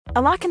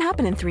A lot can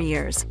happen in 3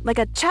 years, like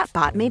a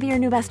chatbot may be your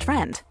new best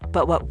friend.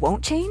 But what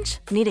won't change?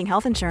 Needing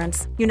health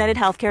insurance. United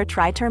Healthcare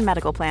Tri-Term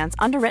Medical Plans,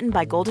 underwritten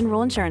by Golden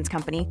Rule Insurance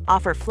Company,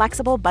 offer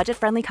flexible,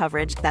 budget-friendly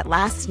coverage that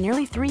lasts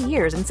nearly 3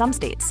 years in some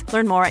states.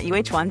 Learn more at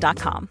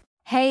uh1.com.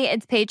 Hey,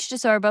 it's Paige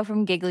DeSorbo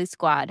from Giggly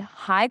Squad.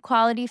 High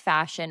quality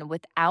fashion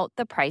without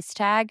the price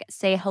tag.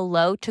 Say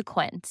hello to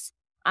Quince.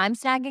 I'm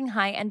snagging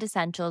high-end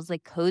essentials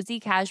like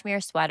cozy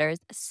cashmere sweaters,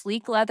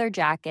 sleek leather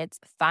jackets,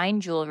 fine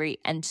jewelry,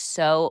 and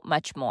so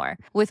much more.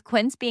 With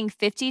Quince being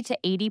 50 to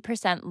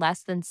 80%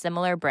 less than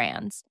similar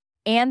brands.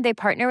 And they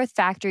partner with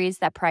factories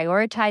that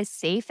prioritize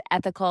safe,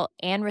 ethical,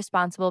 and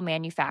responsible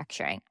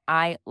manufacturing.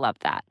 I love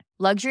that.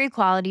 Luxury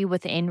quality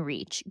within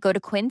reach. Go to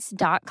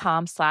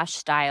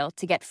quince.com/style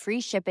to get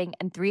free shipping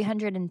and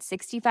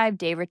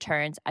 365-day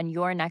returns on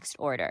your next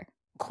order.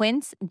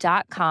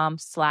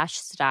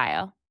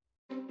 Quince.com/style.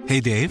 Hey,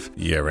 Dave.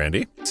 Yeah,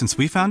 Randy. Since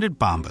we founded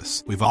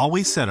Bombas, we've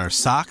always said our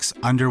socks,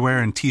 underwear,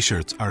 and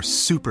T-shirts are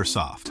super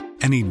soft.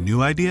 Any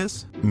new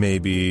ideas?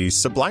 Maybe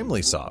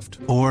sublimely soft.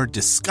 Or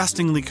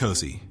disgustingly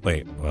cozy.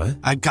 Wait, what?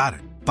 I got it.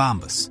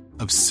 Bombas.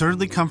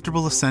 Absurdly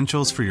comfortable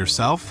essentials for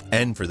yourself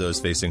and for those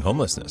facing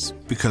homelessness.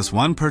 Because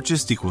one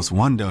purchased equals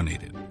one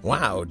donated.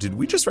 Wow, did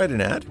we just write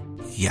an ad?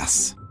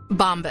 Yes.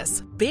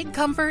 Bombas. Big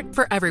comfort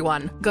for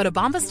everyone. Go to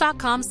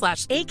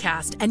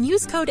bombas.com/ACAST and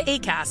use code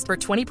ACAST for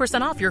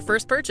 20% off your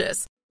first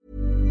purchase.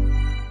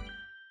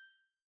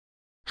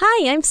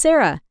 Hi, I'm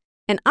Sarah,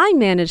 and I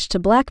managed to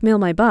blackmail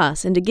my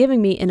boss into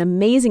giving me an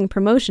amazing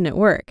promotion at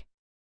work.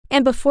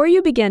 And before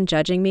you begin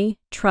judging me,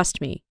 trust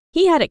me,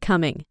 he had it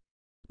coming.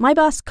 My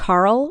boss,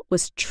 Carl,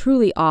 was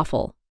truly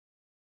awful.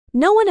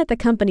 No one at the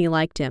company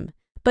liked him,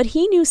 but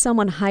he knew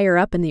someone higher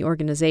up in the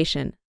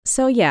organization,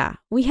 so yeah,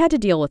 we had to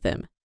deal with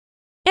him.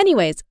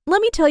 Anyways,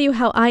 let me tell you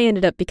how I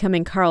ended up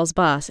becoming Carl's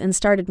boss and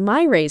started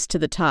my race to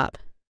the top.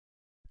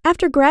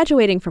 After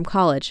graduating from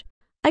college,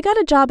 I got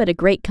a job at a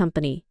great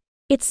company.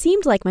 It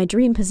seemed like my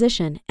dream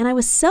position, and I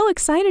was so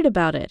excited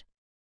about it.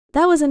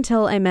 That was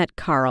until I met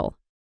Carl.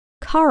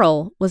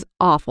 Carl was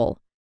awful.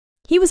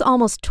 He was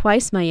almost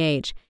twice my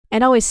age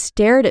and always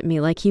stared at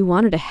me like he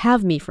wanted to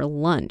have me for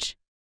lunch.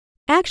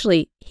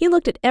 Actually, he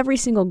looked at every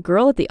single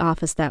girl at the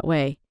office that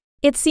way.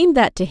 It seemed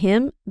that to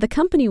him, the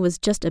company was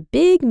just a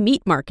big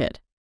meat market.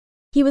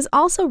 He was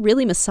also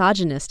really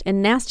misogynist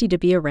and nasty to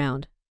be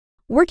around.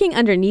 Working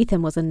underneath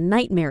him was a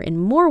nightmare in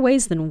more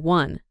ways than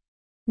one.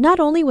 Not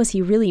only was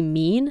he really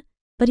mean,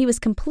 but he was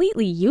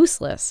completely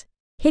useless.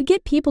 He'd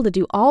get people to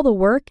do all the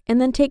work and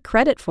then take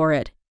credit for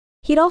it.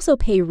 He'd also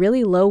pay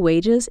really low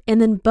wages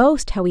and then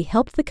boast how he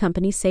helped the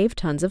company save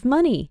tons of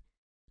money.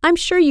 I'm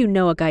sure you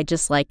know a guy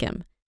just like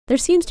him. There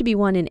seems to be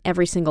one in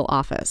every single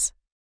office.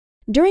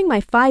 During my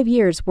 5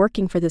 years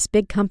working for this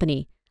big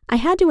company, I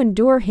had to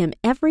endure him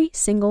every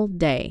single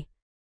day.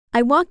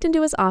 I walked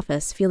into his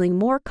office feeling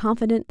more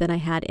confident than I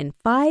had in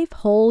 5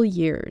 whole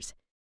years.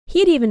 He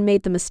had even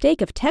made the mistake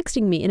of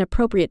texting me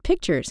inappropriate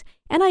pictures,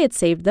 and I had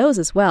saved those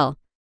as well.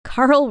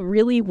 Carl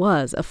really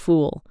was a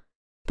fool.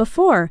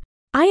 Before,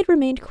 I had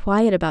remained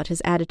quiet about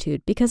his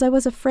attitude because I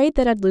was afraid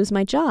that I'd lose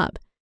my job.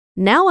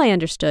 Now I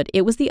understood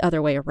it was the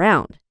other way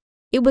around.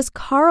 It was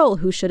Carl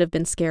who should have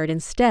been scared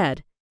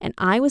instead, and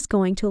I was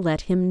going to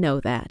let him know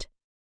that.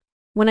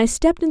 When I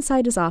stepped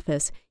inside his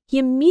office, he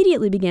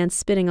immediately began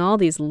spitting all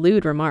these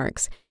lewd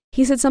remarks.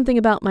 He said something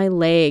about my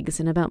legs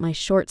and about my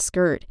short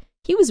skirt.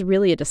 He was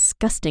really a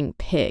disgusting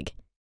pig.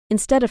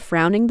 Instead of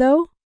frowning,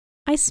 though,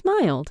 I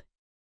smiled.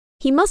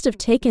 He must have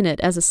taken it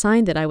as a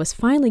sign that I was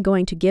finally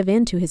going to give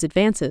in to his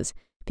advances,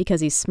 because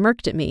he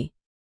smirked at me.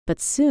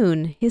 But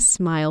soon his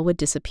smile would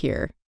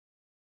disappear.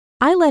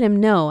 I let him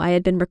know I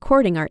had been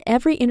recording our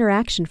every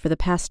interaction for the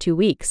past 2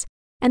 weeks,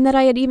 and that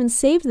I had even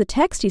saved the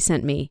text he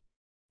sent me.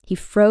 He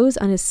froze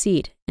on his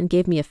seat and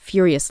gave me a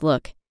furious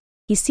look.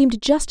 He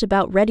seemed just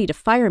about ready to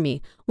fire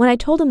me when I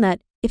told him that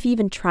if he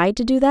even tried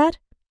to do that,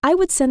 I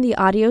would send the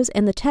audios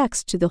and the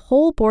text to the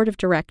whole board of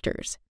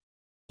directors.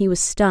 He was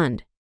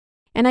stunned,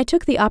 and I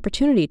took the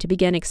opportunity to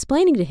begin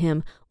explaining to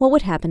him what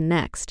would happen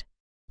next.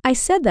 I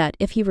said that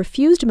if he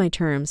refused my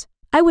terms,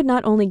 I would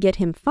not only get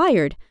him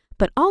fired,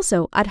 but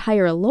also I'd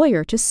hire a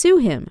lawyer to sue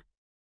him.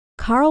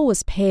 Carl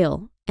was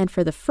pale, and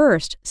for the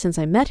first since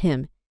I met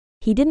him,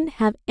 he didn't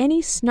have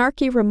any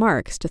snarky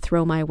remarks to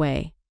throw my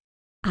way.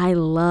 I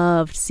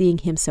loved seeing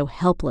him so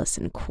helpless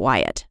and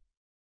quiet.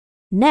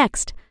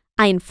 Next,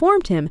 I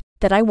informed him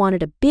that I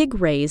wanted a big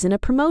raise and a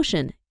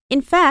promotion.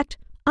 In fact,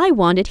 I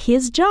wanted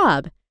his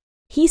job.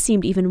 He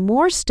seemed even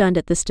more stunned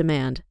at this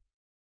demand.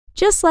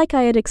 Just like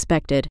I had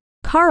expected,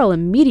 Carl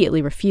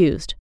immediately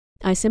refused.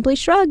 I simply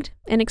shrugged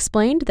and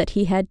explained that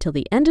he had till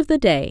the end of the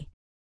day.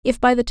 If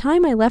by the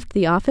time I left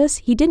the office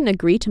he didn't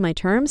agree to my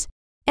terms,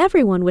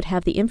 everyone would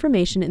have the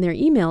information in their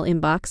email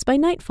inbox by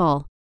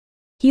nightfall.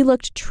 He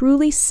looked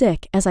truly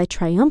sick as I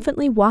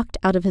triumphantly walked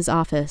out of his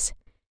office.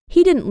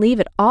 He didn't leave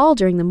at all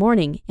during the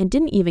morning and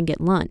didn't even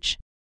get lunch.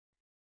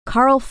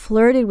 Carl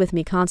flirted with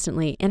me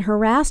constantly and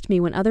harassed me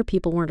when other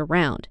people weren't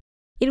around.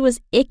 It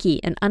was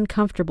icky and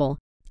uncomfortable,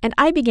 and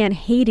I began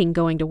hating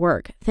going to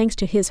work thanks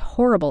to his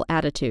horrible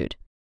attitude.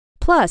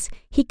 Plus,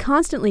 he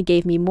constantly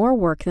gave me more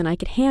work than I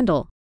could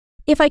handle.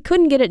 If I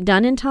couldn't get it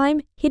done in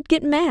time, he'd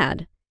get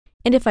mad.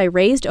 And if I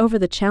raised over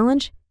the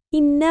challenge,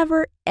 he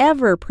never,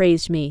 ever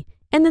praised me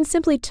and then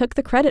simply took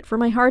the credit for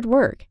my hard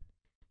work.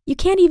 You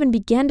can't even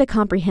begin to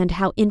comprehend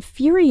how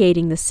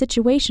infuriating this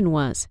situation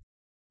was.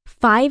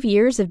 5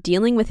 years of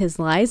dealing with his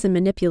lies and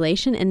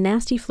manipulation and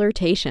nasty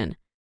flirtation.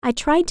 I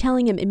tried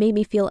telling him it made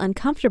me feel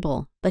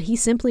uncomfortable, but he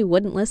simply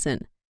wouldn't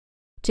listen.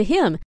 To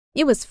him,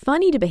 it was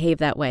funny to behave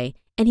that way,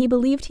 and he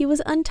believed he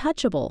was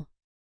untouchable.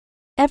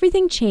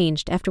 Everything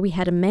changed after we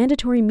had a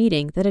mandatory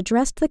meeting that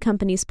addressed the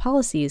company's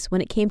policies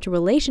when it came to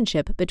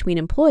relationship between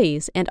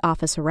employees and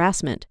office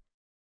harassment.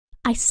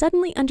 I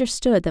suddenly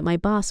understood that my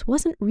boss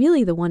wasn't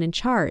really the one in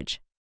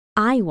charge.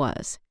 I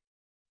was.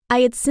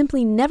 I had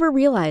simply never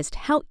realized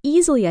how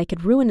easily I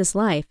could ruin his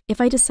life if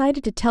I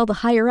decided to tell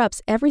the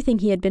higher-ups everything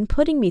he had been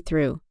putting me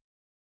through.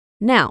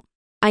 Now,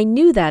 I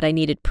knew that I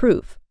needed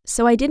proof,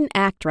 so I didn't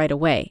act right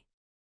away.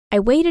 I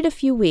waited a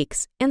few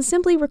weeks and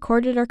simply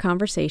recorded our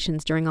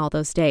conversations during all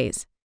those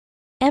days.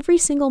 Every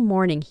single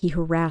morning he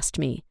harassed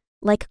me,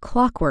 like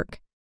clockwork.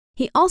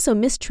 He also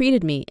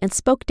mistreated me and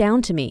spoke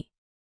down to me.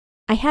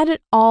 I had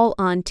it all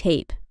on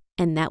tape,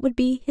 and that would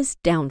be his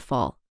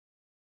downfall.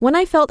 When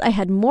I felt I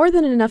had more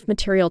than enough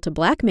material to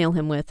blackmail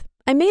him with,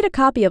 I made a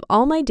copy of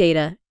all my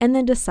data and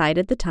then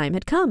decided the time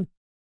had come.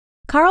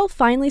 Carl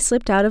finally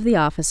slipped out of the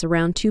office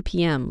around 2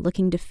 p.m.,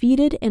 looking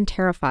defeated and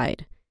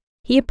terrified.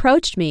 He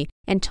approached me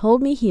and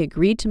told me he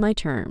agreed to my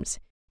terms.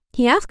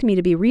 He asked me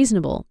to be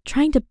reasonable,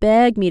 trying to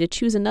beg me to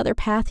choose another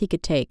path he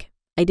could take.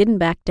 I didn't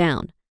back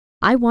down.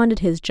 I wanted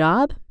his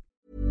job.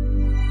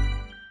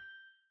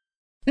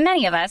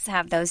 Many of us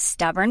have those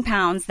stubborn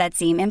pounds that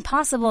seem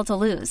impossible to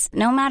lose,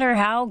 no matter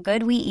how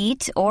good we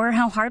eat or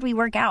how hard we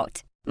work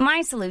out. My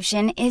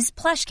solution is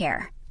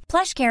PlushCare.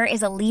 PlushCare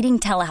is a leading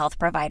telehealth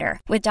provider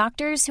with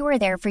doctors who are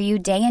there for you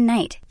day and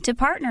night to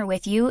partner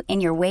with you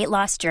in your weight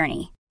loss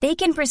journey. They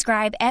can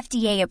prescribe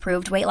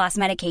FDA-approved weight loss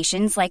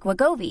medications like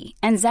Wegovy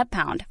and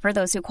Zepbound for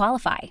those who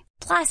qualify.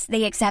 Plus,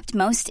 they accept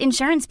most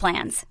insurance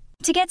plans.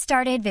 To get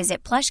started,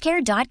 visit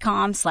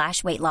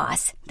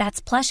plushcare.com/weightloss.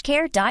 That's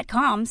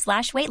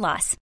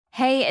plushcare.com/weightloss.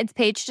 Hey, it's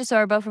Paige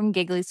DeSorbo from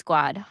Giggly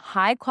Squad.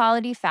 High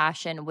quality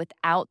fashion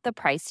without the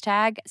price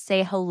tag.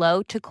 Say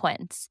hello to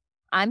Quince.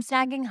 I'm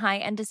snagging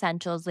high-end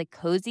essentials like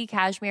cozy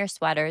cashmere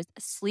sweaters,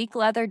 sleek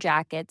leather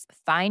jackets,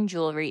 fine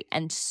jewelry,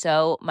 and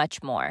so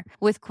much more.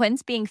 With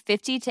Quince being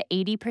 50 to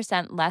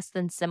 80% less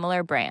than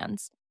similar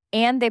brands.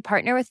 And they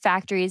partner with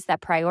factories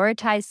that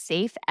prioritize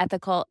safe,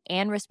 ethical,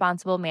 and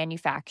responsible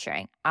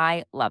manufacturing.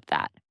 I love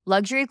that.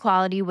 Luxury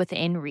quality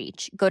within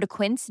reach. Go to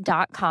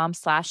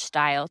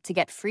quince.com/style to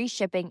get free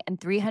shipping and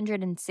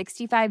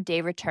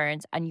 365-day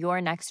returns on your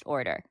next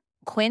order.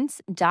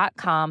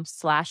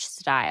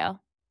 Quince.com/style.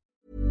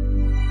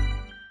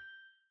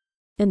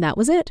 And that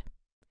was it.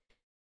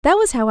 That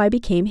was how I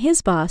became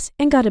his boss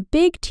and got a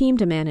big team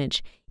to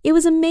manage. It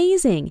was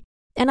amazing,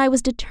 and I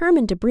was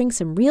determined to bring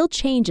some real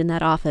change in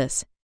that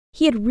office.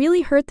 He had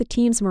really hurt the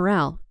team's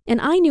morale, and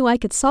I knew I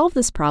could solve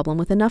this problem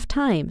with enough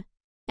time.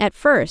 At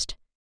first,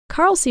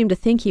 Carl seemed to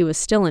think he was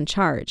still in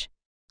charge.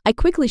 I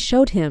quickly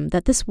showed him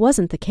that this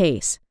wasn't the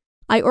case.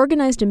 I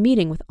organized a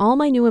meeting with all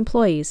my new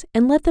employees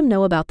and let them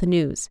know about the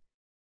news.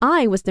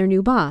 I was their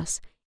new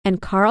boss,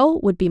 and Carl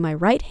would be my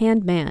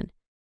right-hand man.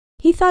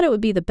 He thought it would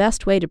be the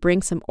best way to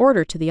bring some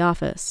order to the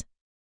office.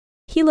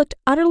 He looked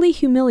utterly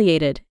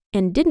humiliated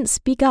and didn't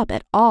speak up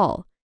at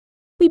all.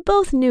 We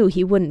both knew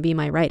he wouldn't be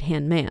my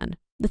right-hand man.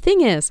 The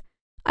thing is,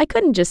 I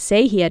couldn't just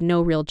say he had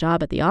no real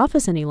job at the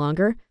office any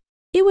longer.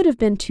 It would have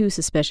been too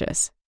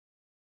suspicious.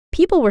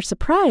 People were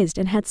surprised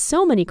and had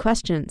so many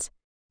questions.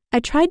 I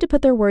tried to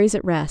put their worries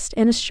at rest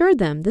and assured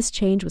them this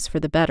change was for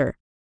the better.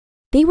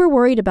 They were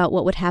worried about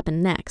what would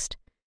happen next.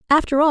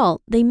 After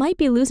all, they might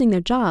be losing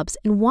their jobs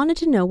and wanted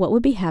to know what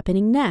would be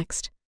happening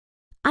next.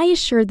 I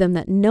assured them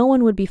that no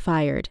one would be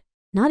fired.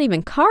 Not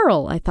even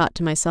Carl, I thought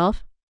to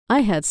myself.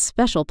 I had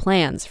special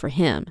plans for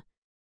him.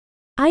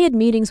 I had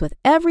meetings with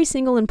every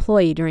single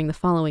employee during the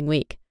following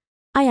week.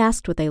 I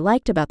asked what they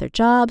liked about their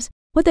jobs,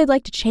 what they'd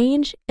like to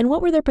change, and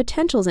what were their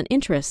potentials and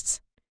interests.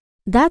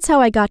 That's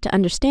how I got to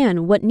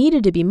understand what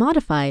needed to be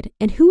modified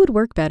and who would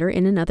work better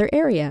in another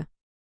area.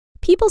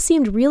 People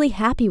seemed really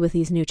happy with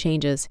these new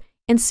changes,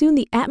 and soon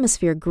the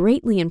atmosphere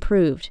greatly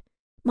improved.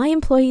 My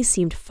employees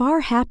seemed far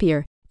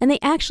happier, and they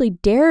actually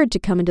dared to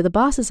come into the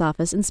boss's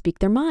office and speak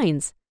their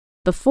minds.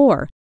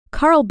 Before,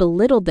 Carl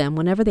belittled them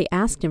whenever they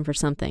asked him for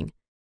something.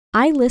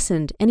 I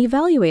listened and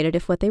evaluated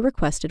if what they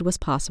requested was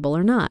possible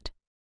or not.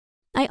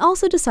 I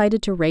also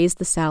decided to raise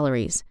the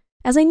salaries,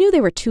 as I knew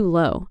they were too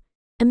low.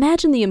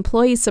 Imagine the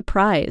employees'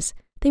 surprise.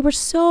 They were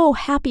so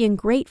happy and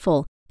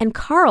grateful, and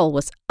Carl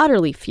was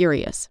utterly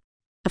furious.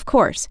 Of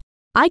course,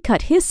 I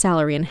cut his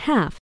salary in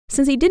half,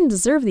 since he didn't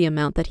deserve the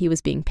amount that he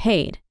was being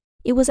paid.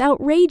 It was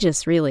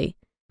outrageous, really.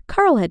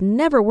 Carl had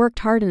never worked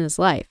hard in his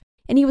life,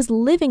 and he was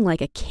living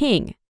like a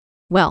king.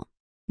 Well,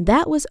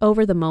 that was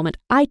over the moment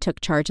I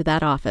took charge of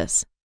that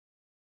office.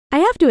 I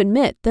have to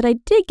admit that I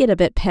did get a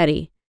bit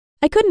petty.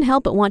 I couldn't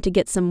help but want to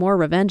get some more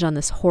revenge on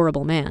this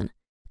horrible man.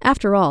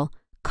 After all,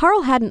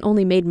 Carl hadn't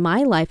only made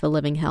my life a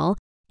living hell,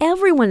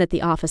 everyone at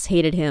the office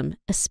hated him,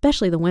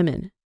 especially the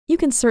women. You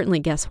can certainly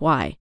guess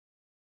why.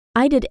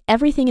 I did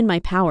everything in my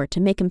power to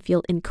make him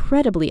feel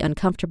incredibly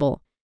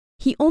uncomfortable.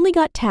 He only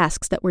got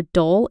tasks that were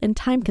dull and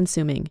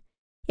time-consuming.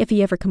 If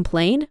he ever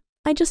complained,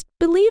 I just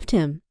believed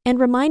him and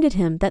reminded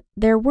him that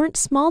there weren't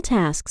small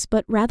tasks,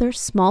 but rather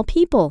small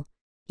people.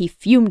 He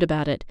fumed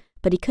about it,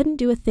 but he couldn't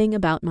do a thing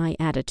about my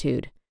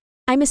attitude.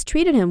 I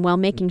mistreated him while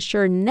making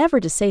sure never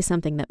to say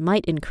something that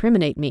might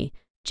incriminate me,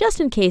 just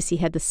in case he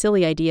had the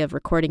silly idea of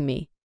recording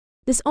me.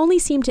 This only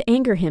seemed to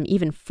anger him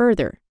even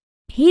further.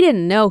 He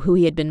didn't know who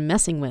he had been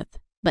messing with,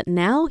 but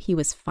now he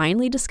was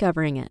finally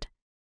discovering it.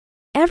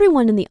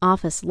 Everyone in the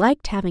office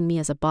liked having me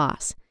as a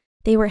boss.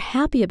 They were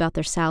happy about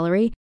their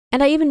salary,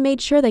 and I even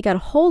made sure they got a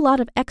whole lot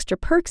of extra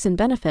perks and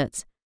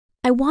benefits.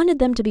 I wanted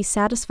them to be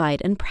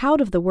satisfied and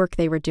proud of the work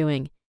they were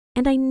doing,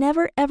 and I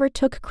never ever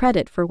took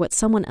credit for what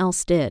someone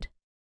else did.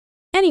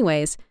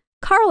 Anyways,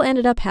 Carl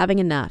ended up having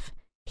enough.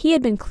 He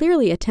had been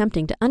clearly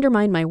attempting to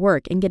undermine my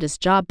work and get his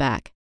job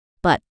back,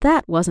 but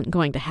that wasn't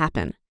going to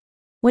happen.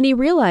 When he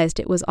realized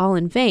it was all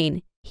in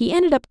vain, he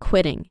ended up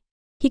quitting.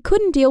 He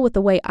couldn't deal with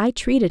the way I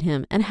treated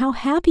him and how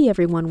happy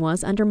everyone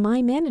was under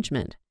my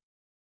management.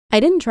 I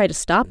didn't try to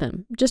stop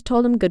him, just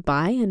told him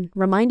goodbye and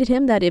reminded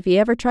him that if he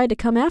ever tried to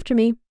come after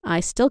me,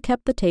 I still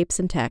kept the tapes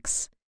and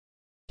texts.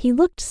 He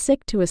looked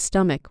sick to his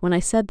stomach when I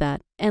said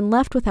that and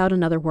left without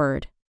another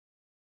word.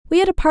 We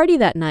had a party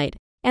that night,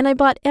 and I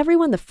bought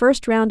everyone the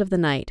first round of the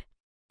night.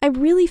 I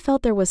really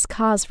felt there was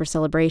cause for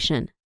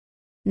celebration.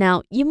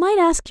 Now, you might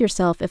ask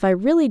yourself if I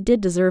really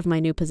did deserve my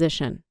new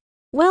position.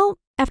 Well,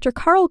 after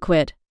Carl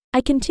quit,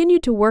 I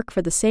continued to work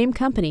for the same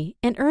company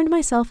and earned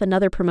myself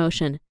another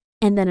promotion,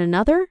 and then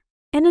another,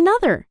 and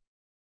another.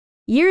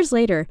 Years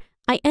later,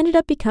 I ended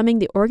up becoming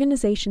the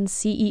organization's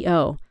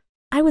CEO.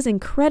 I was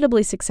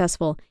incredibly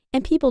successful,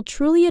 and people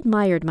truly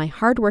admired my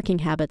hardworking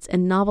habits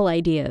and novel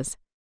ideas.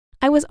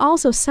 I was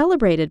also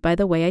celebrated by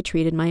the way I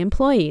treated my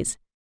employees.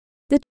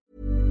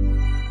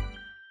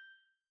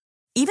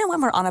 Even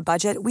when we're on a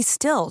budget, we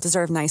still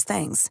deserve nice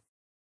things.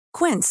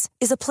 Quince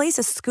is a place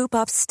to scoop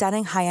up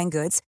stunning high-end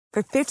goods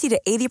for 50 to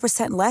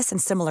 80% less than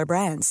similar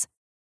brands.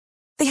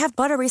 They have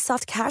buttery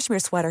soft cashmere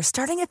sweaters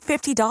starting at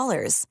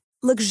 $50,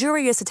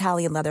 luxurious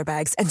Italian leather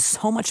bags, and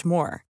so much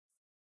more.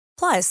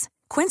 Plus,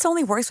 Quince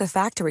only works with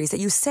factories that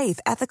use safe,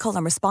 ethical,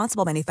 and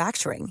responsible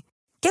manufacturing.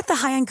 Get the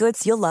high-end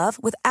goods you'll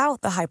love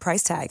without the high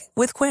price tag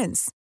with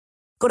Quince.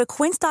 Go to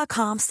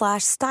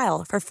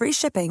quince.com/style for free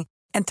shipping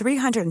and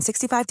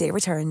 365-day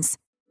returns.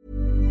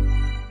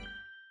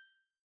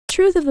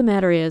 Truth of the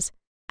matter is,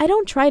 I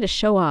don't try to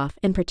show off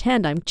and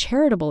pretend I'm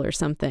charitable or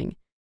something.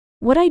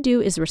 What I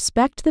do is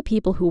respect the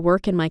people who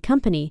work in my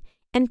company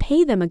and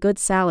pay them a good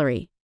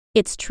salary.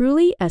 It's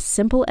truly as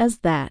simple as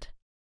that.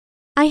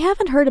 I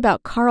haven't heard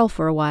about Carl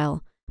for a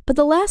while, but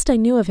the last I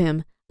knew of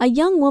him, a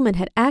young woman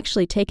had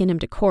actually taken him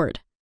to court.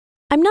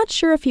 I'm not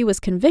sure if he was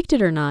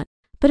convicted or not,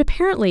 but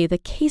apparently the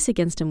case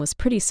against him was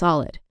pretty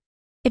solid.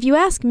 If you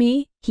ask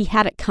me, he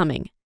had it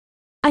coming.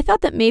 I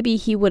thought that maybe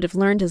he would have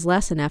learned his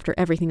lesson after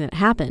everything that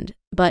happened,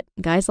 but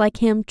guys like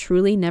him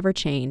truly never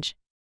change.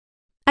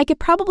 I could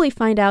probably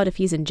find out if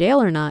he's in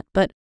jail or not,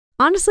 but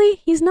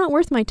honestly, he's not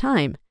worth my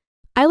time.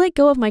 I let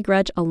go of my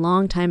grudge a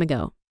long time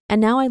ago, and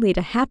now I lead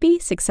a happy,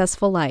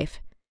 successful life.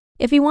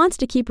 If he wants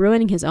to keep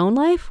ruining his own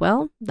life,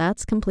 well,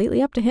 that's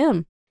completely up to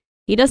him.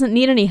 He doesn't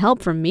need any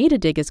help from me to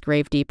dig his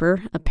grave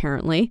deeper,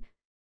 apparently.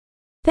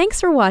 Thanks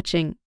for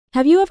watching.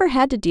 Have you ever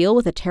had to deal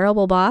with a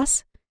terrible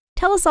boss?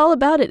 Tell us all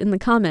about it in the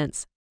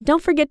comments.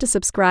 Don't forget to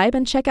subscribe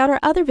and check out our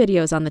other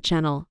videos on the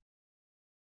channel.